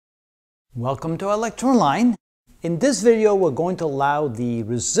Welcome to Electroline. In this video, we're going to allow the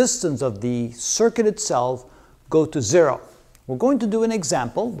resistance of the circuit itself go to zero. We're going to do an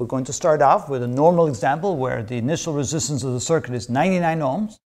example. We're going to start off with a normal example where the initial resistance of the circuit is 99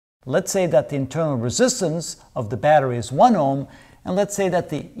 ohms. Let's say that the internal resistance of the battery is 1 ohm, and let's say that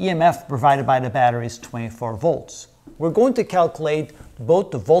the EMF provided by the battery is 24 volts. We're going to calculate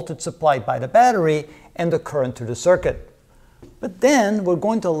both the voltage supplied by the battery and the current to the circuit. But then we're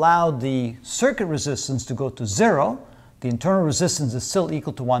going to allow the circuit resistance to go to zero. The internal resistance is still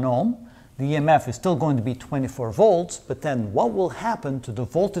equal to 1 ohm. The EMF is still going to be 24 volts, but then what will happen to the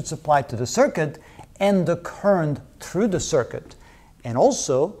voltage supplied to the circuit and the current through the circuit? And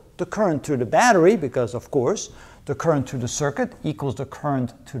also the current through the battery, because of course the current through the circuit equals the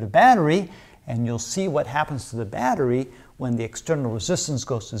current to the battery, and you'll see what happens to the battery when the external resistance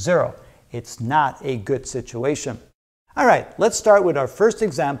goes to zero. It's not a good situation. All right, let's start with our first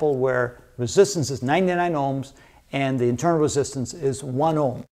example where resistance is 99 ohms and the internal resistance is 1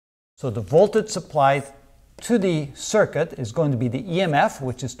 ohm. So the voltage supplied to the circuit is going to be the EMF,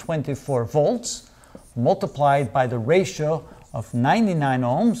 which is 24 volts, multiplied by the ratio of 99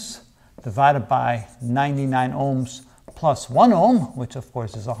 ohms divided by 99 ohms plus 1 ohm, which of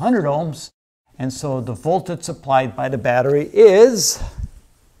course is 100 ohms. And so the voltage supplied by the battery is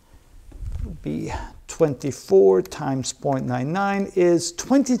 24 times 0.99 is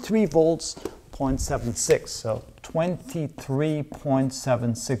 23 volts, 0.76. So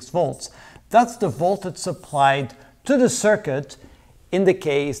 23.76 volts. That's the voltage supplied to the circuit in the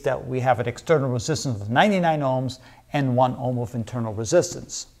case that we have an external resistance of 99 ohms and 1 ohm of internal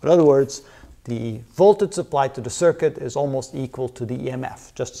resistance. In other words, the voltage supplied to the circuit is almost equal to the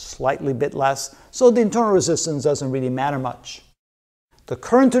EMF, just slightly bit less, so the internal resistance doesn't really matter much. The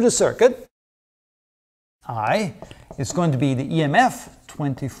current to the circuit, I, is going to be the EMF,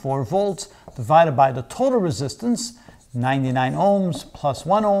 24 volts, divided by the total resistance, 99 ohms plus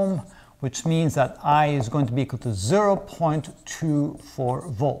 1 ohm, which means that I is going to be equal to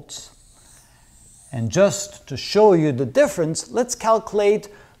 0.24 volts. And just to show you the difference, let's calculate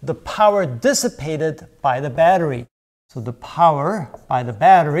the power dissipated by the battery. So the power by the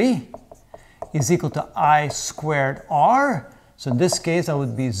battery is equal to I squared R. So in this case, that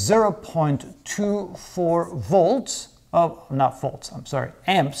would be 0.24 volts,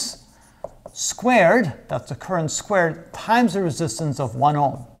 amps squared, that's the current squared, times the resistance of 1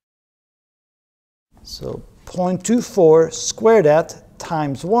 ohm. So 0.24 square that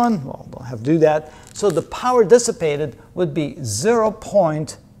times 1, well, don't have to do that. So the power dissipated would be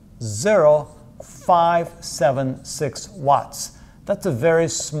 0.0576 watts. That's a very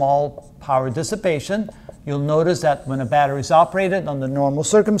small power dissipation. You'll notice that when a battery is operated under normal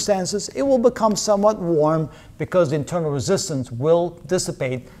circumstances, it will become somewhat warm because the internal resistance will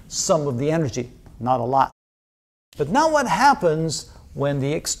dissipate some of the energy, not a lot. But now what happens when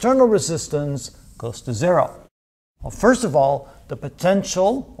the external resistance goes to zero? Well, first of all, the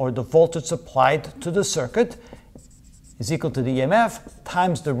potential or the voltage supplied to the circuit is equal to the EMF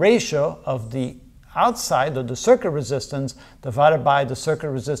times the ratio of the outside of the circuit resistance divided by the circuit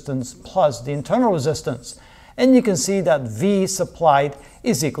resistance plus the internal resistance. And you can see that V supplied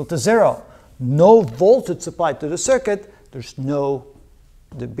is equal to zero. No voltage supplied to the circuit,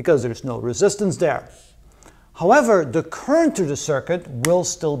 because there's no resistance there. However, the current to the circuit will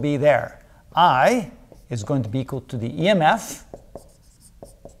still be there. I is going to be equal to the EMF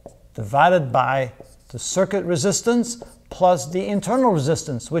divided by the circuit resistance plus the internal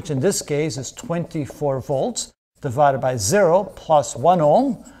resistance, which in this case is 24 volts, divided by 0 plus 1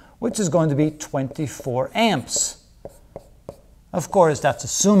 ohm, which is going to be 24 amps. Of course, that's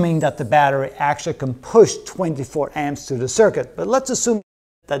assuming that the battery actually can push 24 amps through the circuit, but let's assume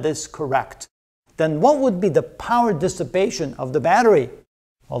that is correct. Then what would be the power dissipation of the battery?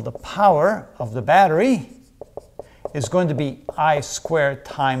 Well, the power of the battery is going to be I squared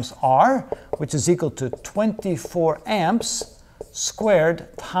times R, which is equal to 24 amps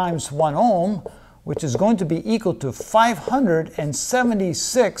squared times 1 ohm, which is going to be equal to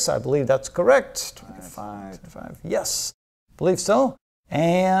 576, I believe that's correct, 25, yes, I believe so,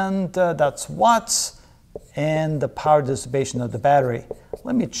 and that's watts, and the power dissipation of the battery.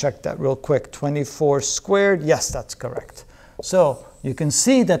 Let me check that real quick, 24 squared, yes, that's correct. So you can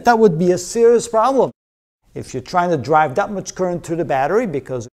see that that would be a serious problem if you're trying to drive that much current through the battery,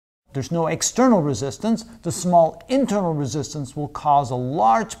 because there's no external resistance. The small internal resistance will cause a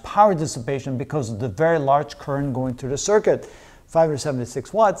large power dissipation because of the very large current going through the circuit.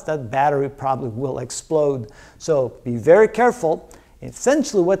 576 watts, that battery probably will explode. So be very careful.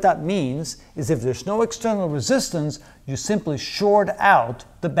 Essentially what that means is if there's no external resistance, you simply short out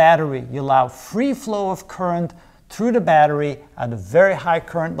the battery. You allow free flow of current through the battery at a very high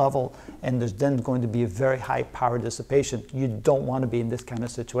current level, and there's then going to be a very high power dissipation. You don't want to be in this kind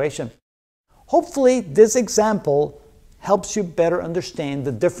of situation. Hopefully, this example helps you better understand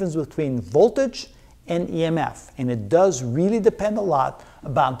the difference between voltage and EMF, and it does really depend a lot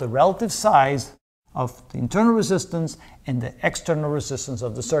about the relative size of the internal resistance and the external resistance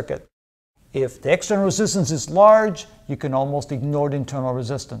of the circuit. If the external resistance is large, you can almost ignore the internal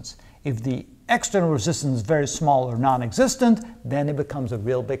resistance. If the external resistance is very small or non-existent, then it becomes a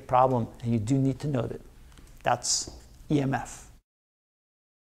real big problem, and you do need to note it. That's EMF.